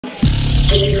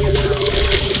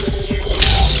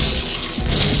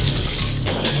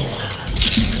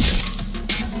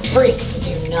Freaks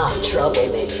do not trouble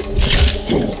me.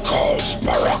 Who calls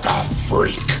Baraka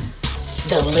freak?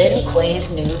 The Lin Kuei's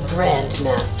new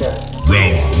Grandmaster.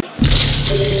 Round.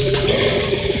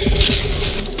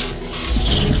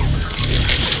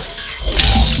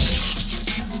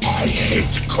 I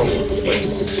hate cold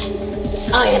things.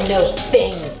 I am no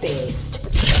thing, beast.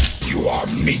 You are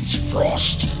meat,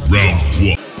 Frost. Round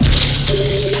 1.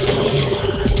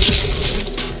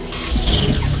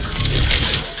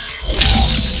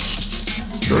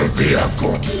 You'll be a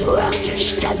good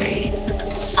practice dummy.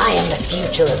 I am the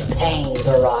future of pain,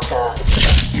 Baraka.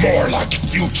 More like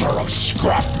future of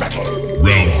scrap metal.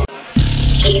 Round.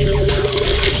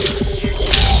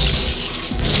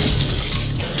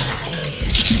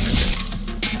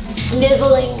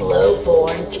 Sniveling,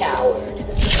 low-born coward.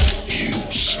 You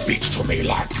speak to me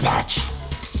like that?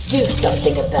 Do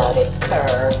something about it,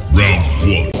 cur. Round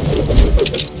 1.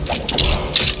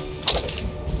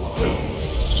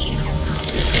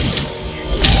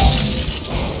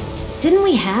 Didn't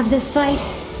we have this fight?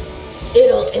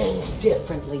 It'll end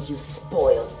differently, you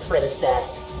spoiled princess.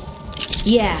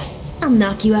 Yeah, I'll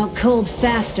knock you out cold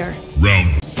faster.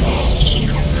 Round.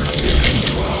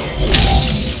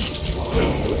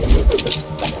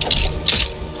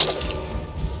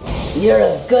 You're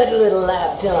a good little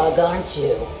lapdog, aren't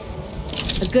you?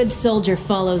 A good soldier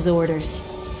follows orders.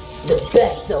 The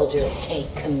best soldiers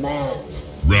take command.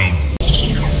 Round.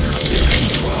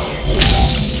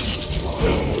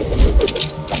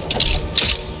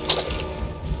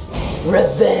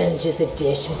 Revenge is a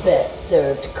dish best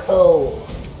served cold.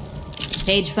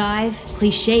 Page 5,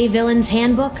 Cliché Villain's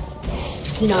Handbook.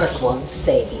 Snark won't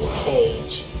save you,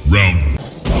 Cage. Round.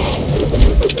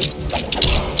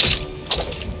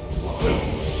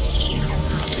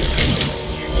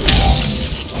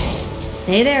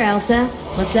 Hey there, Elsa.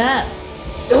 What's up?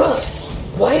 Ugh!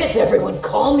 Why does everyone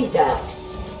call me that?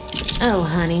 Oh,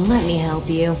 honey, let me help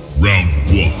you. Round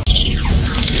 1.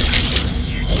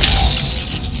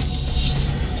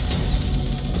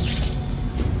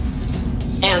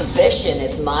 Ambition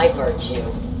is my virtue.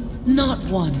 Not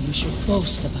one you should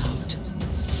boast about.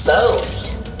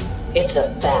 Boast? It's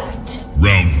a fact.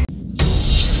 Round.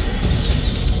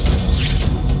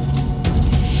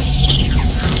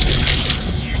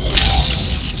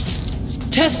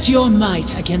 Test your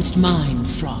might against mine,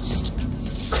 Frost.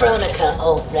 Kronika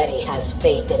already has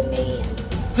faith in me.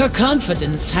 Her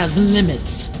confidence has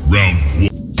limits. Round 1.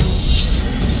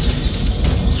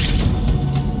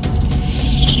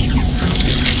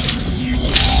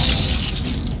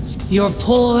 Your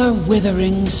poor,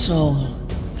 withering soul.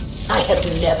 I have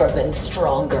never been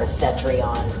stronger,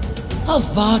 Cetrion.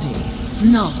 Of body,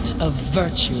 not of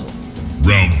virtue.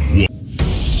 Round 1.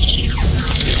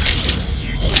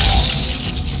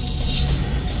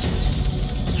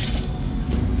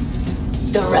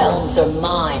 The realms are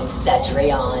mine,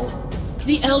 Cetrion.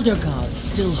 The Elder Gods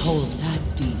still hold that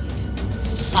deed.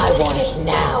 I want it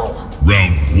now.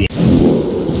 Round 1.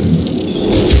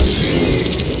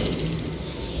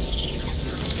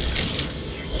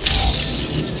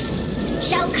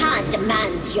 Shao Kahn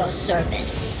demands your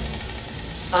service.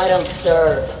 I don't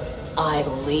serve. I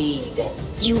lead.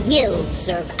 You will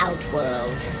serve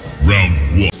Outworld. Round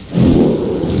 1.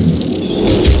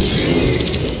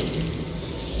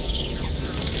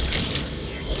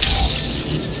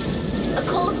 A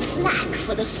cold snack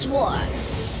for the sworn.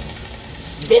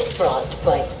 This frost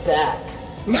bites back.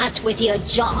 Not with your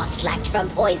jaw slacked from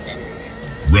poison.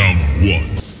 Round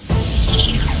 1.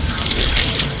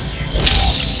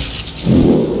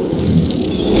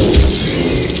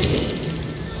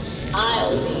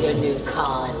 I'll be your new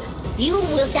Khan. You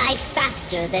will die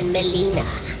faster than Melina.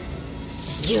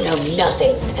 You know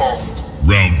nothing, pest.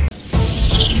 Round.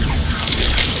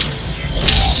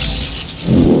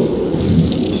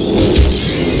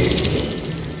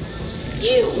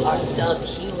 You are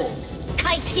subhuman.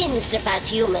 Chitin surpass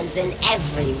humans in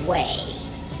every way.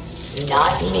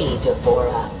 Not me,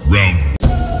 Devora. Round.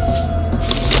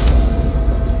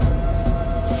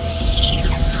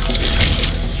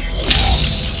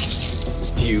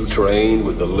 You trained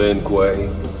with the Lin Kuei?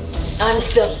 I'm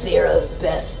Sub-Zero's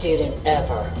best student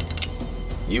ever.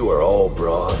 You are all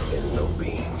broth and no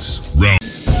beans. Round.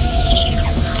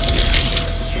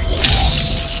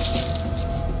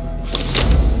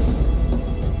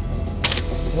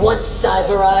 Once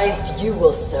cyberized, you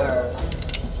will serve.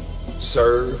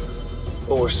 Serve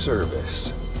or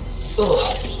service?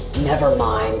 Ugh, never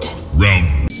mind.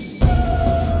 Round.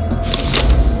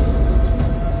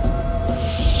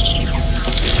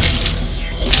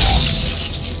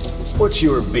 What's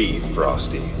your beef,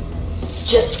 Frosty?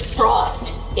 Just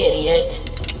Frost, idiot.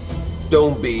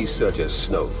 Don't be such a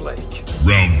snowflake.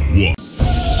 Round 1.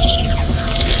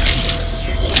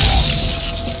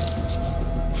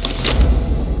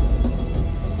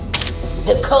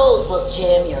 The cold will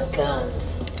jam your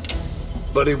guns.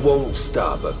 But it won't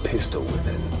stop a pistol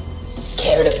whipping.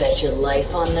 Care to bet your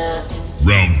life on that?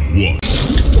 Round 1.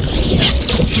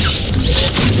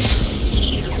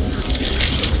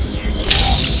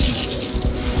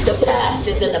 The past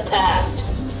is in the past.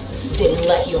 Then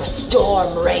let your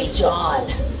storm rage on.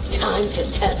 Time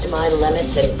to test my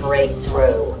limits and break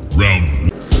through. Round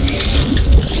 1.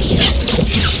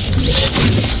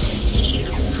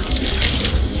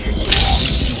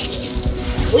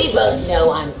 We both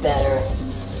know I'm better.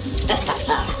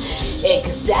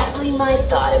 Exactly my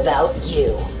thought about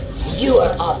you. You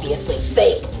are obviously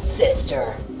fake,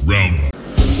 sister. Round 1.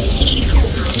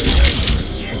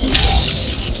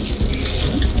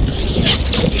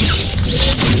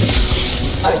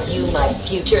 Are you my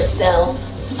future self?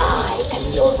 I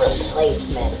am your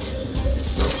replacement.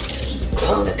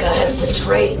 Kronika has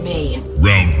betrayed me.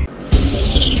 Round 1.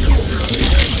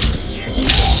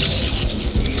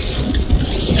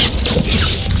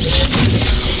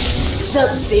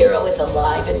 Sub-Zero is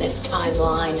alive in this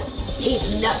timeline.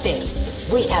 He's nothing.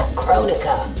 We have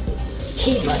Kronika.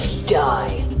 He must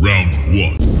die. Round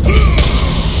 1.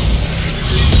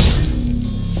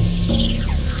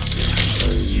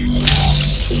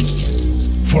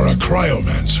 For a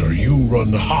cryomancer, you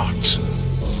run hot.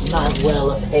 My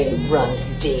well of hate runs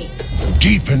deep.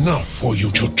 Deep enough for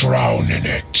you to drown in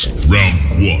it.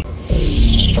 Round 1.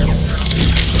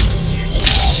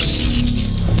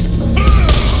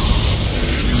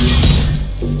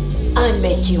 I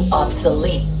make you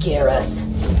obsolete, Garrus.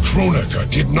 Kronika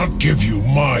did not give you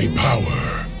my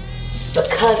power.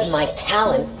 Because my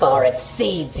talent far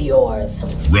exceeds yours.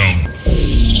 Round 1.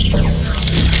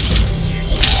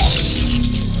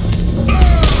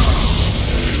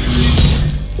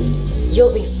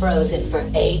 You'll be frozen for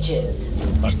ages.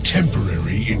 A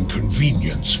temporary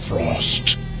inconvenience,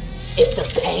 Frost. If the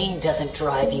pain doesn't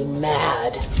drive you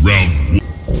mad. Round 1.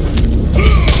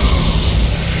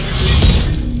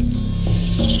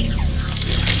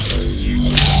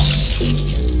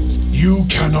 You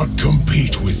cannot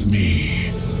compete with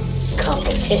me.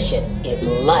 Competition is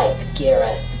life,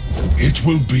 Garrus. It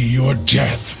will be your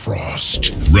death,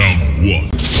 Frost. Round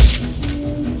 1.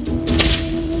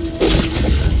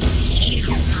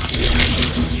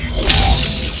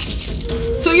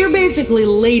 So you're basically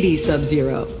Lady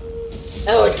Sub-Zero.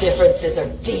 Our differences are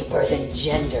deeper than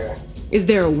gender. Is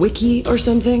there a wiki or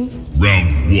something?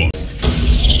 Round 1.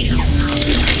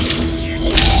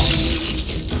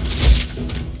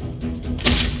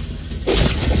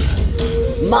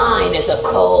 Mine is a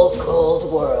cold, cold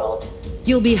world.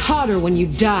 You'll be hotter when you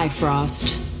die,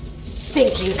 Frost.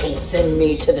 Think you can send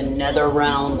me to the nether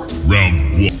realm?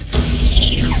 Round 1.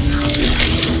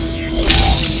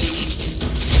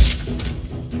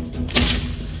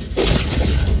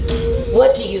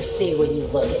 What do you see when you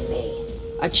look at me?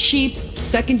 A cheap,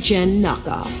 second-gen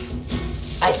knockoff.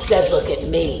 I said look at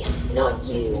me, not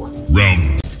you.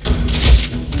 Round 1.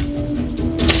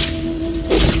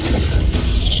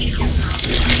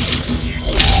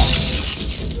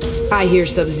 I hear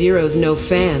Sub-Zero's no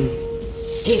fan.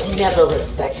 He's never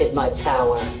respected my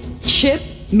power. Chip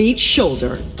meets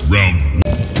shoulder. Round 1.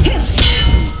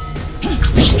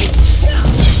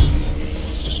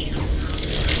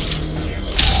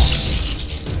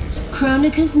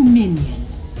 Kronika's minion.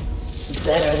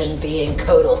 Better than being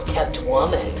Kotal's kept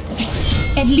woman.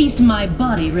 At least my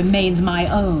body remains my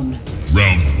own.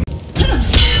 Round 1.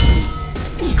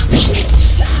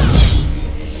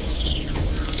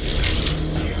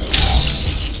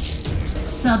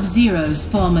 Sub-Zero's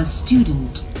former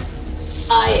student.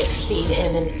 I exceed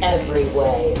him in every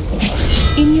way.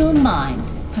 In your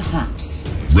mind, perhaps.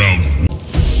 Round 1.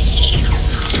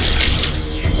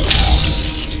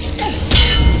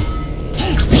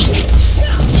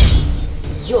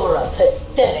 You're a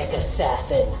pathetic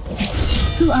assassin.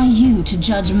 Who are you to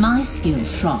judge my skill,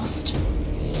 Frost?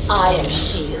 I am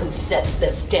she who sets the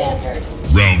standard.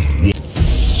 Round 1.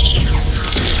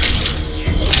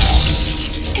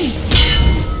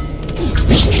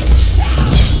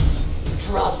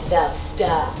 Drop that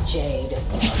staff, Jade.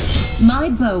 My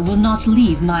bow will not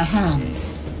leave my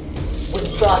hands. When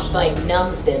frostbite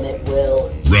numbs them, it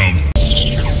will. Round 1.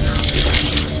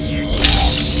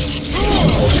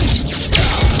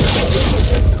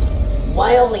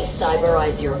 Why only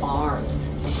cyberize your arms?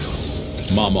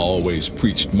 Mama always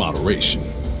preached moderation.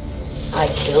 I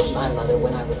killed my mother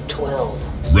when I was 12.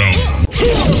 Round 1.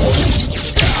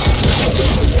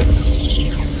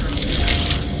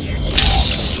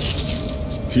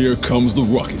 Here comes the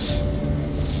ruckus.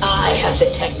 I have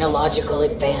the technological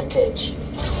advantage.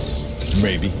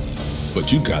 Maybe,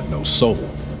 but you got no soul.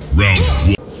 Round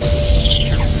one.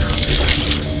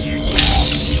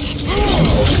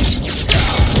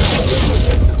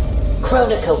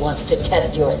 Kronika wants to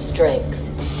test your strength.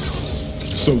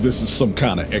 So this is some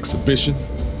kind of exhibition?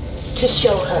 To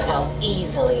show her how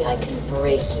easily I can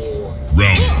break you.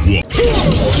 Round one.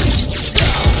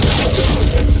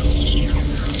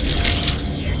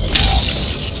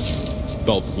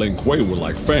 Thought the Lin Kuei were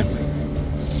like family.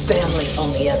 Family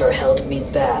only ever held me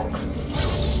back.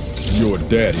 Your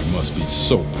daddy must be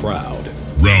so proud.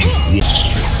 Round one.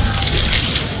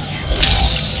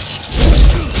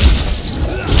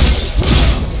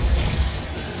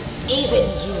 Even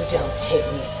you don't take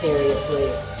me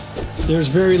seriously. There's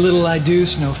very little I do,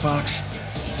 Snow Fox.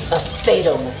 A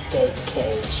fatal mistake,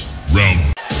 Cage.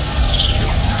 Round.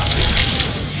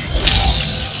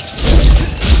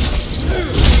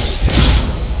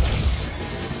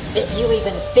 If you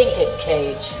even think it,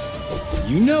 Cage,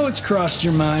 You know it's crossed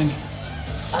your mind.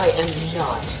 I am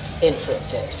not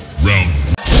interested. Round.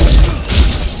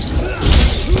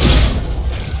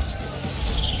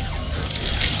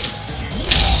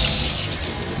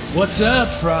 What's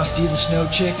up, Frosty the Snow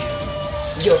Chick?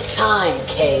 Your time,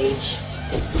 Cage.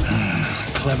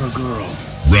 Clever girl.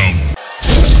 Round.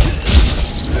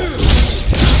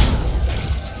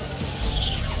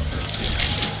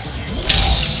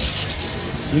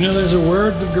 You know there's a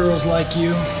word for girls like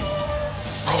you?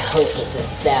 I hope it's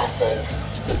assassin.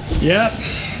 Yep,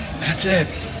 that's it.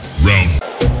 Round.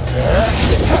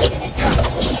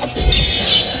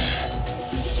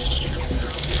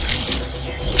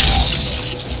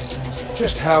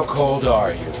 Just how cold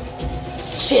are you?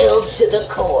 Chilled to the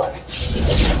core.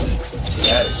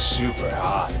 That is super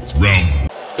hot. Round.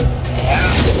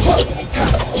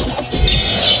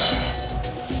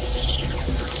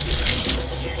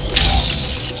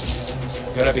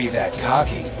 Gonna be that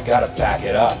cocky, gotta back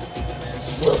it up.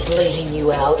 Will bleeding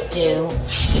you out do?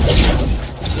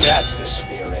 That's the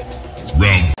spirit.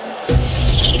 Round.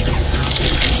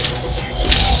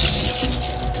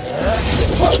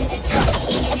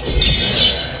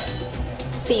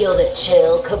 Feel the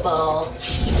chill, Cabal?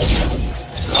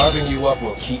 Carving you up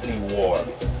will keep me warm.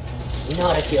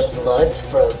 Not if your blood's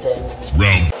frozen.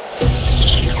 Round.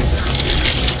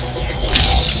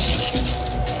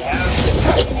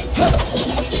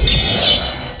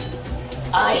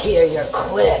 I hear you're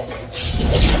quick.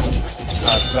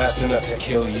 Not fast enough to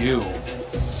kill you.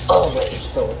 Always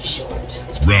sword short.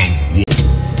 Round one.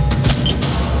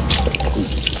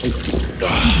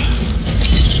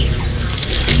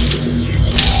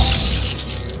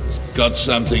 Got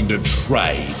something to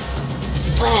trade.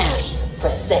 Plans for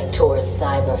Sector's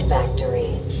cyber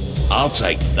factory. I'll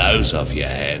take those off your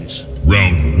hands.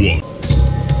 Round one.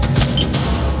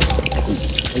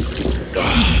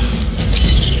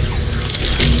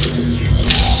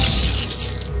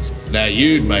 Now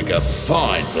you'd make a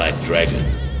fine black dragon.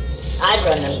 I'd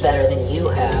run them better than you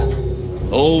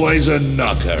have. Always a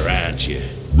knocker, aren't you?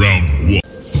 Round one.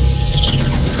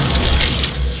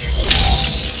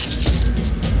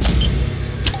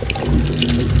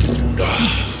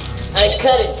 I'd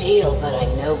cut a deal, but I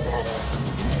know better.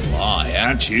 Why,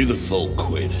 aren't you the full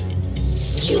quid?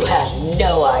 You have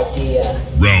no idea.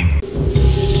 Round.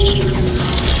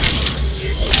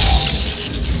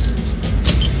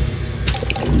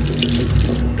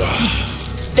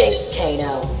 Thanks,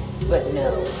 Kano, but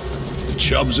no. The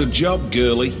job's a job,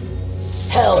 girlie.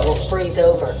 Hell will freeze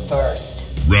over first.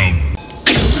 Round.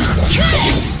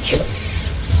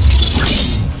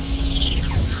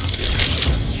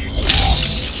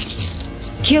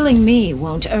 Killing me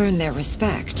won't earn their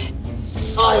respect.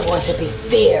 I want to be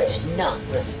feared, not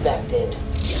respected.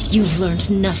 You've learned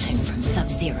nothing from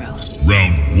Sub-Zero.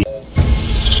 Round one.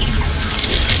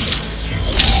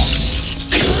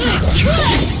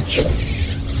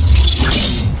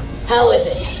 How is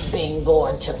it, being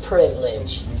born to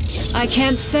privilege? I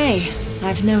can't say.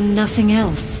 I've known nothing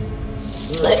else.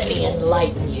 Let me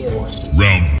enlighten you.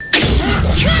 Round.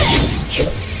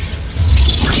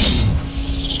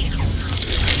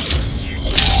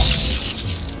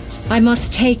 I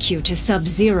must take you to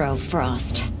Sub-Zero,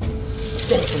 Frost.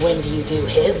 Since when do you do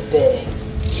his bidding?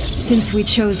 Since we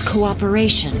chose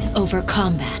cooperation over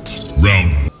combat.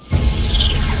 Round.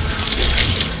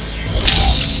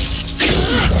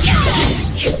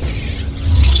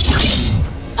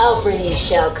 I'll bring you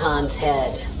Shao Kahn's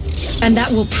head. And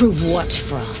that will prove what,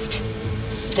 Frost?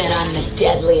 Then I'm the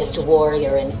deadliest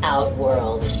warrior in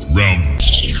Outworld. Round.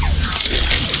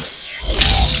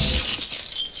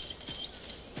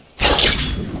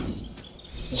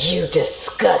 You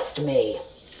disgust me.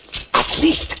 At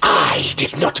least I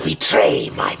did not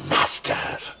betray my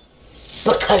master.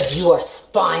 Because you are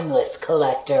spineless,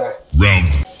 Collector. Round.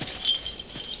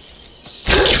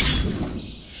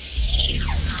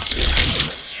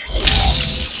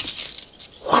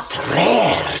 What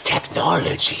rare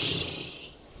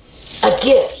technology. A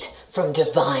gift from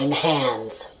divine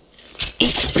hands.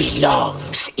 It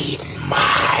belongs in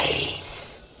my...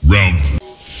 Round.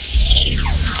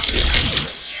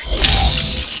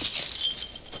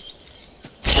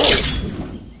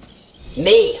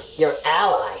 Me, your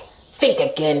ally. Think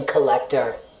again,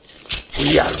 Collector.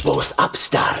 We are both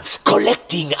upstarts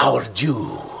collecting our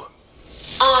due.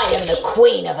 I am the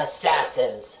Queen of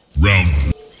Assassins.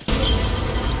 Round.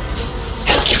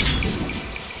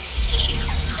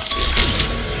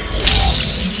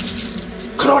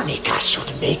 Chronica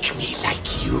should make me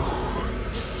like you.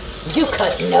 You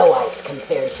cut no ice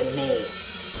compared to me.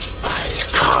 I'll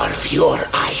carve your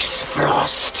ice,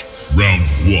 Frost. Round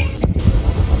 1.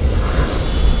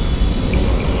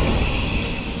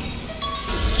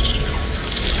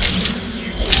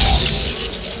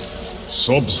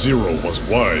 Sub-Zero was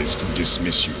wise to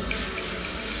dismiss you.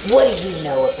 What do you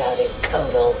know about it,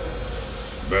 Kotal?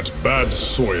 That bad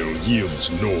soil yields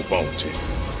no bounty.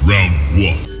 Round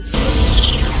 1.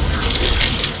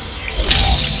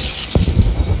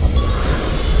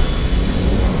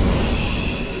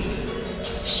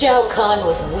 Shao Kahn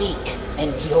was weak,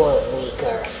 and you're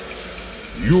weaker.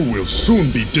 You will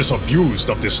soon be disabused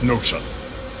of this notion.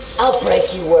 I'll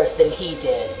break you worse than he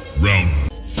did. Round.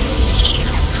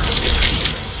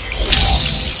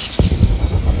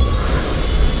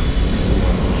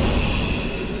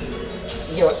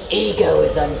 Your ego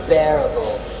is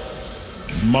unbearable.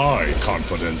 My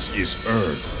confidence is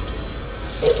earned.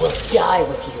 It will die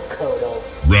with you, Kotal.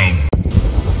 Round.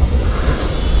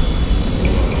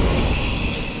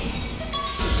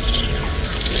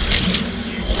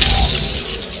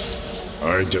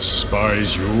 I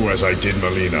despise you as I did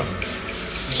Melina.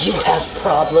 You have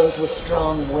problems with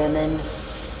strong women?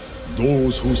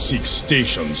 Those who seek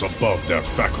stations above their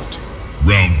faculty.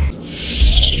 Round.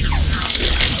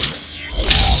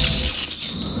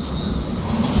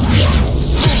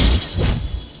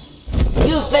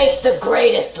 You face the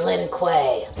greatest Lin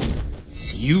Kuei.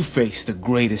 You face the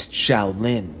greatest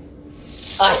Shaolin.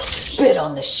 I spit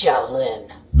on the Shaolin.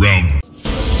 Round.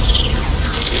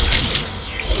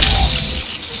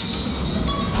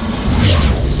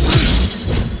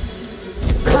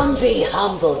 Come be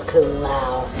humbled, Kung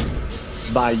Lao.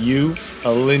 By you,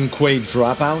 a Lin Kuei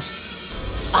dropout?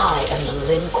 I am the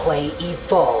Lin Kuei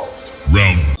evolved.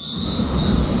 Round.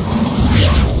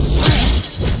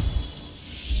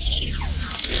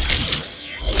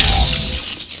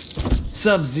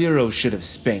 Sub-Zero should have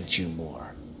spanked you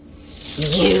more.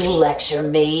 You lecture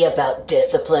me about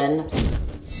discipline?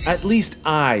 At least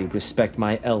I respect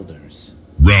my elders.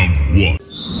 Round 1.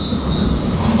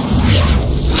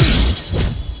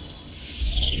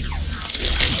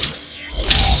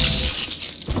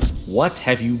 What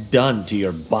have you done to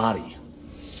your body?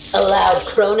 Allowed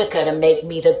Chronica to make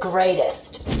me the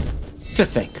greatest. To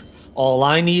think, all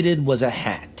I needed was a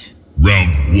hat.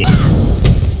 Round 1.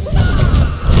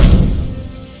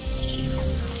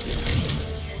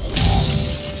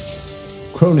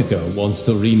 Chronica wants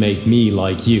to remake me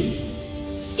like you.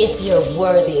 If you're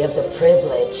worthy of the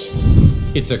privilege.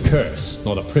 It's a curse,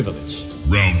 not a privilege.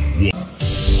 Round 1.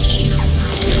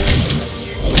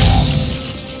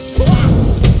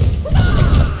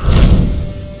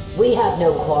 We have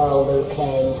no quarrel, Liu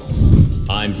Kang.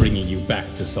 I'm bringing you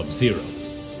back to Sub-Zero.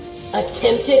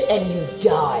 Attempt it and you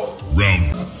die.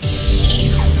 Round.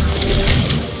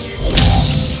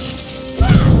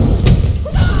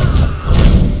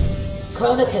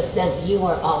 Chronica says you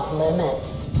are off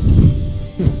limits.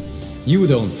 You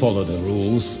don't follow the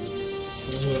rules.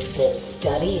 You've been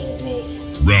studying me.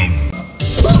 Round.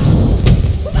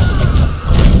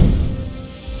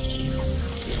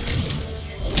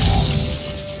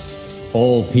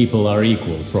 All people are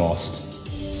equal, Frost.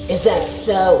 Is that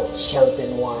so,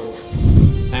 Chosen One?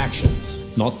 Actions,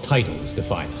 not titles,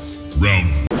 define us.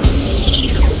 Round.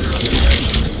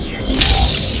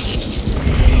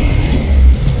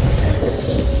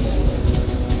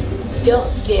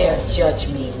 Don't dare judge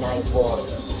me, Nightwolf.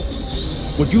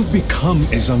 What you've become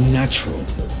is unnatural.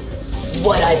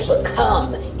 What I've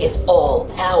become is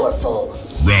all-powerful.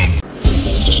 Round.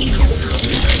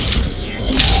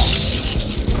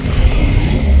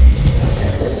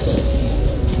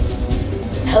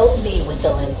 Help me with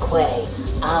the Lin Kuei.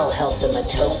 I'll help the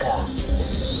Matoka.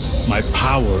 My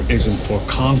power isn't for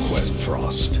conquest,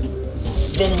 Frost.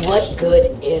 Then what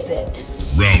good is it?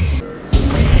 Round.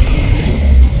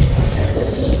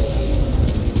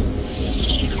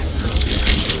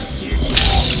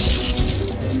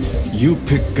 You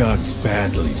pick gods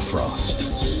badly, Frost.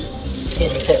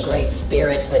 Didn't the Great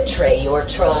Spirit betray your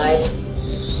tribe?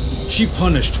 She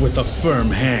punished with a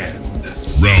firm hand.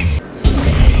 Round.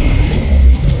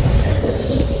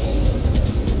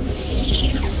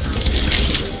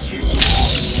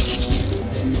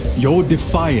 Your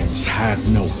defiance had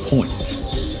no point.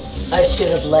 I should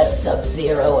have let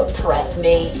Sub-Zero oppress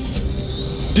me.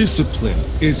 Discipline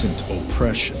isn't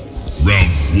oppression. Round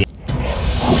one.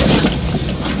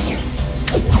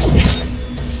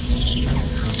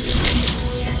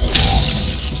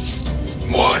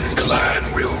 One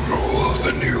clan will rule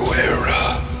the new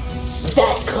era.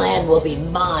 That clan will be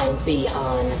mine,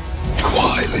 Bihan.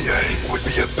 Kuai Liang would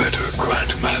be a better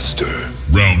Grandmaster.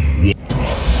 Round one.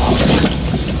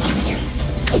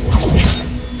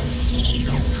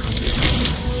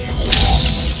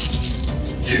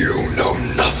 You know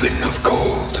nothing of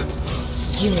cold.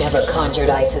 You never conjured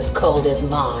ice as cold as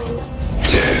mine.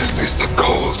 Death is the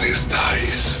coldest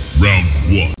ice. Round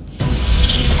one.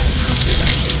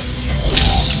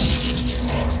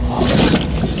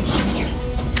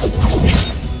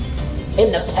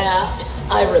 In the past,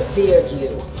 I revered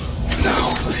you.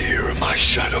 Now fear my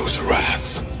shadow's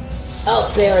wrath.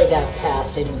 I'll bury that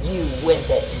past and you with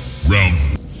it. Round.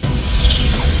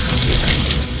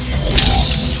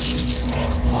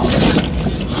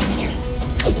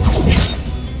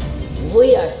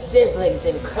 We are siblings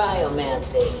in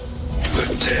cryomancy.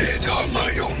 The dead are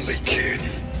my only kin.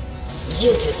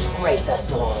 You disgrace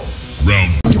us all.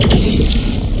 Round.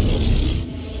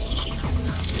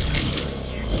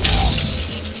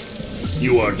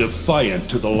 You are defiant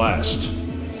to the last.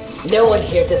 No one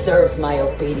here deserves my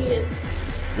obedience.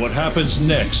 What happens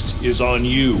next is on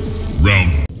you.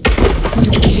 Round.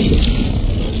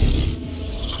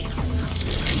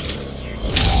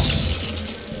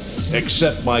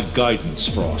 Accept my guidance,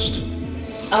 Frost.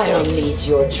 I don't need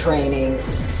your training.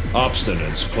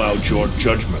 Obstinance clouds your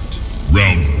judgment.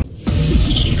 Round.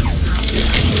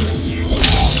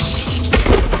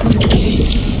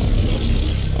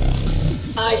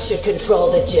 I should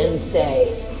control the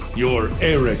Jinsei. Your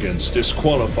arrogance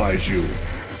disqualifies you.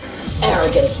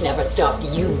 Arrogance never stopped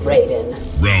you, Raiden.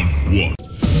 Round one.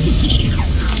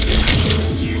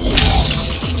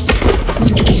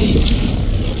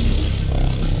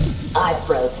 I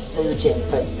froze Fujin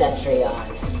for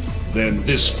Cetrion. Then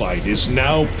this fight is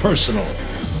now personal.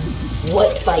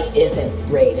 What fight isn't,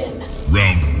 Raiden?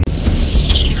 Round.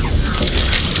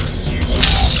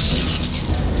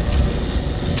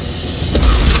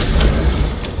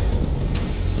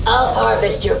 I'll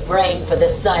harvest your brain for the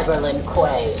Cyberlin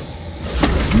Quay.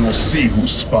 You will see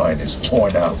whose spine is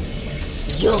torn out.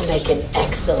 You'll make an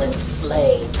excellent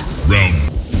slave. Round.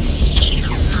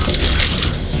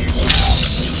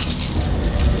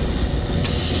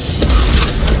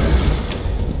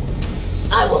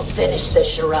 I will finish the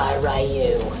Shirai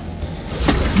Ryu.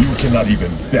 You cannot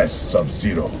even best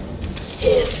Sub-Zero.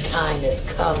 His time is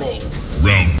coming.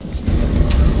 Round.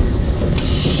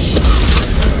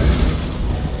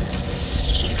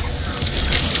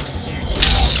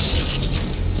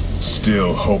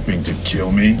 Still hoping to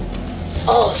kill me?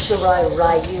 All Shirai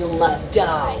Ryu must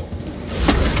die.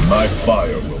 My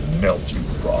fire will melt you,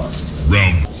 Frost.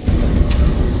 Round.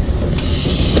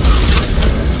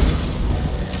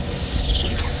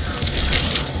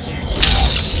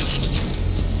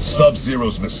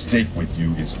 Sub-Zero's mistake with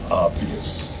you is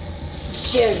obvious.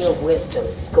 Share your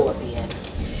wisdom, Scorpion.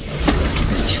 To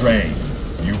be trained,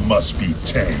 you must be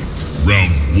tamed.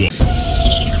 Round one.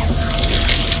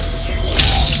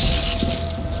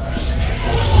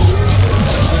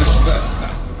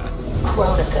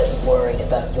 Kronika's worried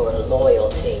about your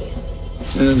loyalty.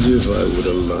 As if I would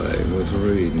align with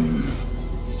Raiden.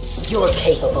 You're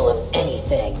capable of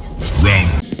anything.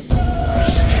 Round.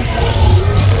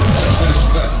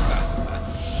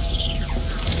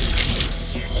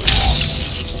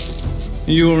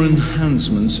 Your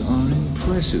enhancements are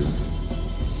impressive.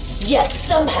 Yet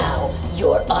somehow,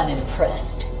 you're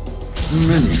unimpressed.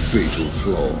 Many fatal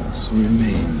flaws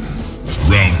remain.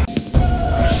 Round.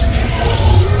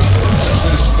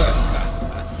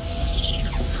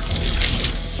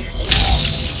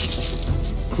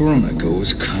 Kronika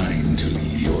was kind to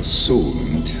leave your soul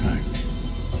intact.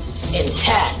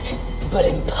 Intact, but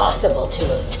impossible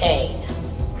to obtain.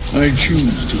 I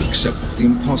choose to accept the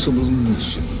impossible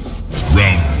mission.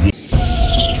 Round one.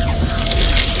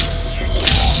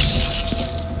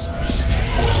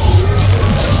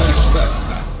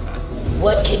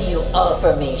 What can you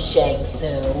offer me, Shang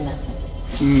Tsung?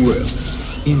 Well,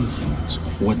 influence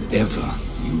whatever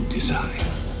you desire.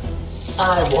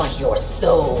 I want your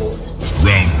souls.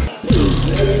 Round.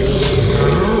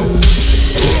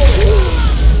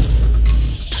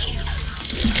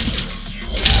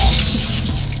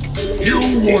 You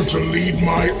want to lead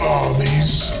my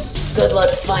armies? Good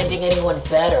luck finding anyone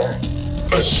better.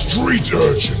 A street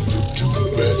urchin would do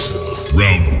better.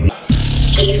 Round 1.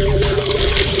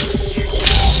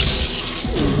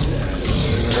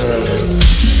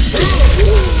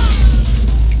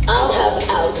 I'll have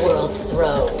Outworld's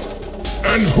throne.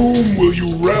 And whom will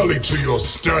you rally to your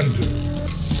standard?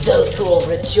 Those who will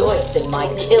rejoice in my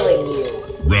killing you.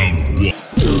 Round 1.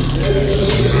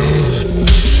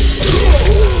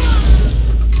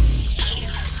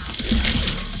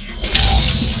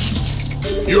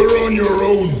 You're on your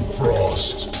own,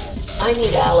 Frost. I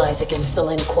need allies against the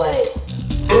Lin Kuei.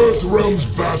 Earthrealm's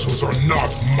battles are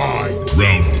not mine.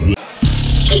 Round 1.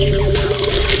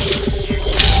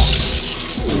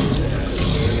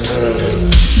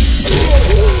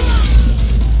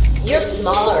 You're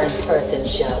smaller in person,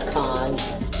 Shao Kahn.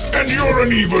 And you're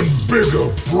an even bigger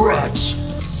brat.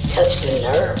 Touched a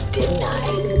nerve, didn't I?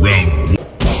 Round 1.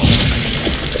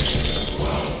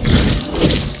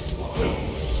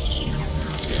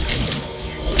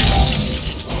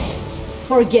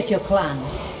 Forget your clan.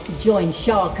 Join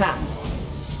Shao Kahn.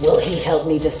 Will he help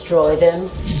me destroy them?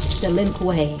 The Lin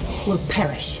Kuei will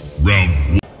perish. Round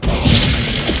 1.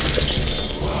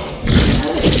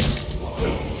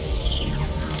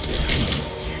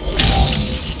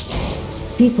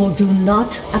 People do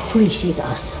not appreciate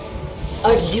us.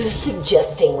 Are you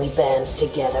suggesting we band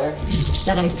together?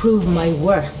 That I prove my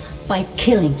worth by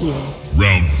killing you.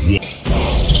 Round 1.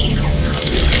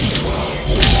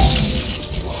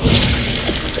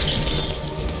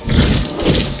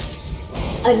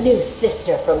 A new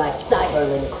sister for my cyber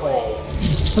Lin Kuei.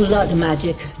 Blood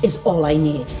magic is all I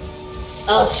need.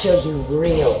 I'll show you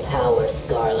real power,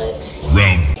 Scarlet.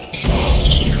 Round 1.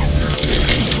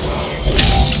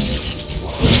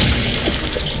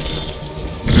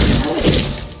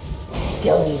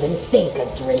 Don't even think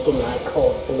of drinking my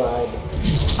cold blood.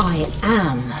 I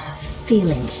am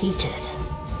feeling heated.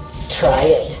 Try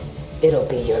it. It'll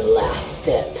be your last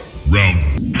sip. Round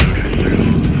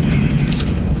 1.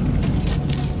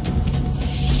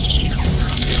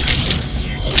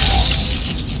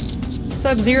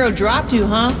 Sub-Zero dropped you,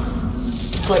 huh?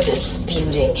 For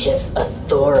disputing his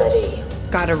authority.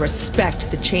 Gotta respect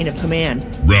the chain of command.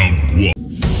 Round 1.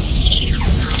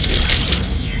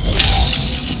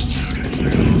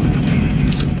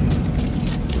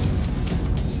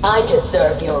 I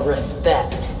deserve your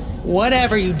respect.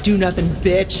 Whatever, you do-nothing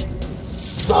bitch.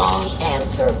 Wrong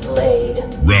answer, Blade.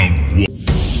 Round 1.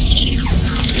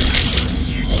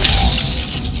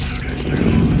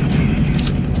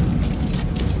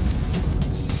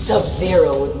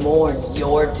 Sub-Zero would mourn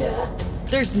your death.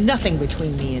 There's nothing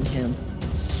between me and him.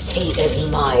 He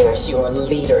admires your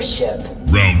leadership.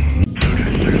 Round 1.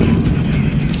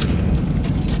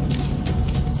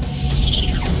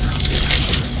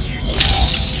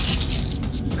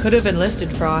 Could have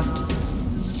enlisted Frost.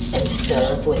 And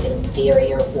serve with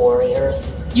inferior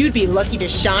warriors. You'd be lucky to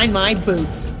shine my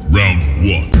boots. Round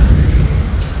 1.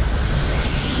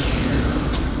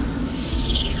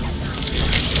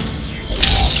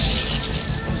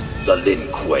 The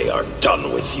Lin Kuei are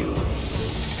done with you.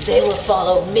 They will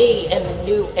follow me in the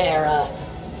new era.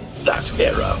 That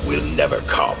era will never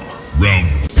come. Round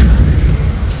 1.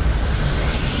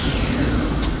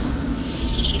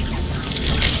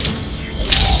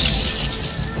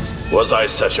 Was I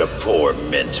such a poor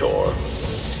mentor?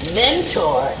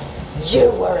 Mentor? You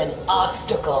were an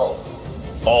obstacle.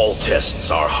 All tests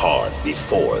are hard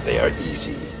before they are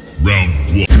easy. Round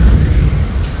 1.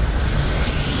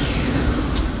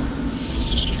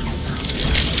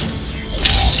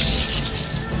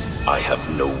 I have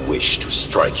no wish to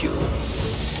strike you.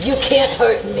 You can't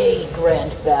hurt me,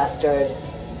 Grand Bastard.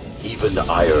 Even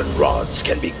iron rods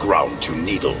can be ground to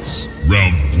needles.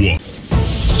 Round 1.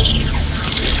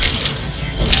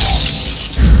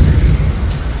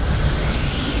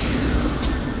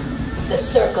 The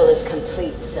circle is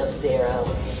complete, Sub-Zero.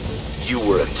 You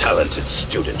were a talented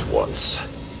student once.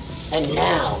 And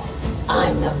now,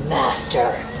 I'm the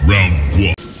master. Round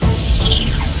 1.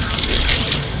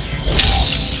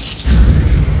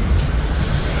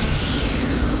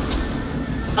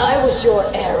 I was your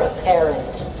heir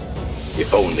apparent.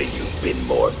 If only you'd been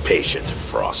more patient,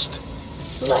 Frost.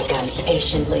 Like I'm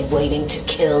patiently waiting to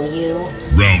kill you?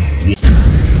 Round 1.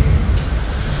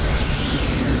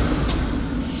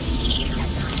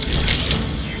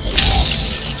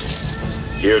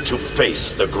 Here to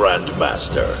face the Grand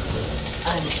Master.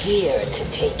 I'm here to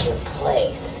take your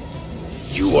place.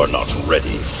 You are not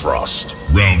ready, Frost.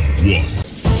 Round 1.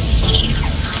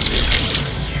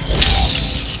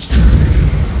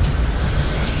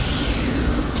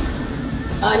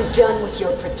 I'm done with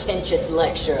your pretentious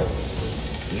lectures.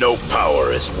 No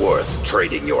power is worth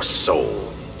trading your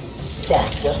soul.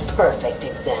 That's a perfect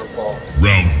example.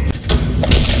 Round.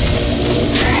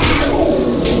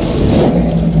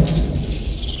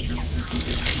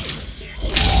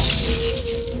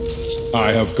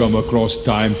 I have come across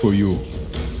time for you.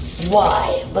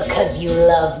 Why? Because you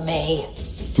love me?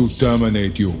 To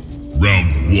terminate you.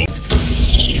 Round 1.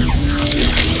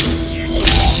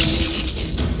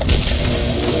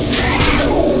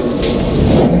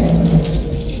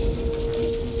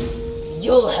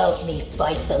 You'll help me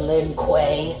fight the Lin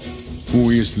Kuei?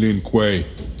 Who is Lin Kuei?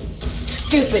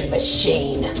 Stupid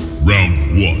machine. Round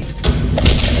 1.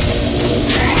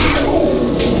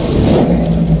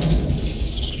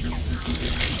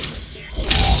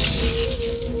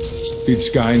 Did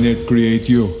Skynet create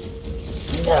you?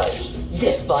 No,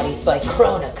 this body's by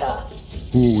Kronika.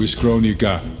 Who is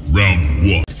Kronika? Round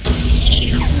 1.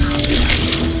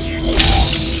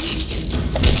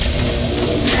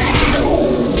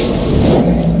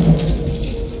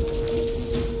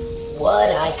 What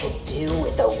I could do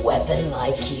with a weapon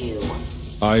like you.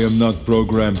 I am not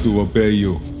programmed to obey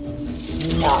you.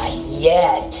 Not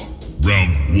yet.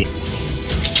 Round 1.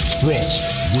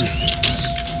 Frost wins.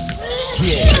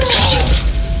 Flawless.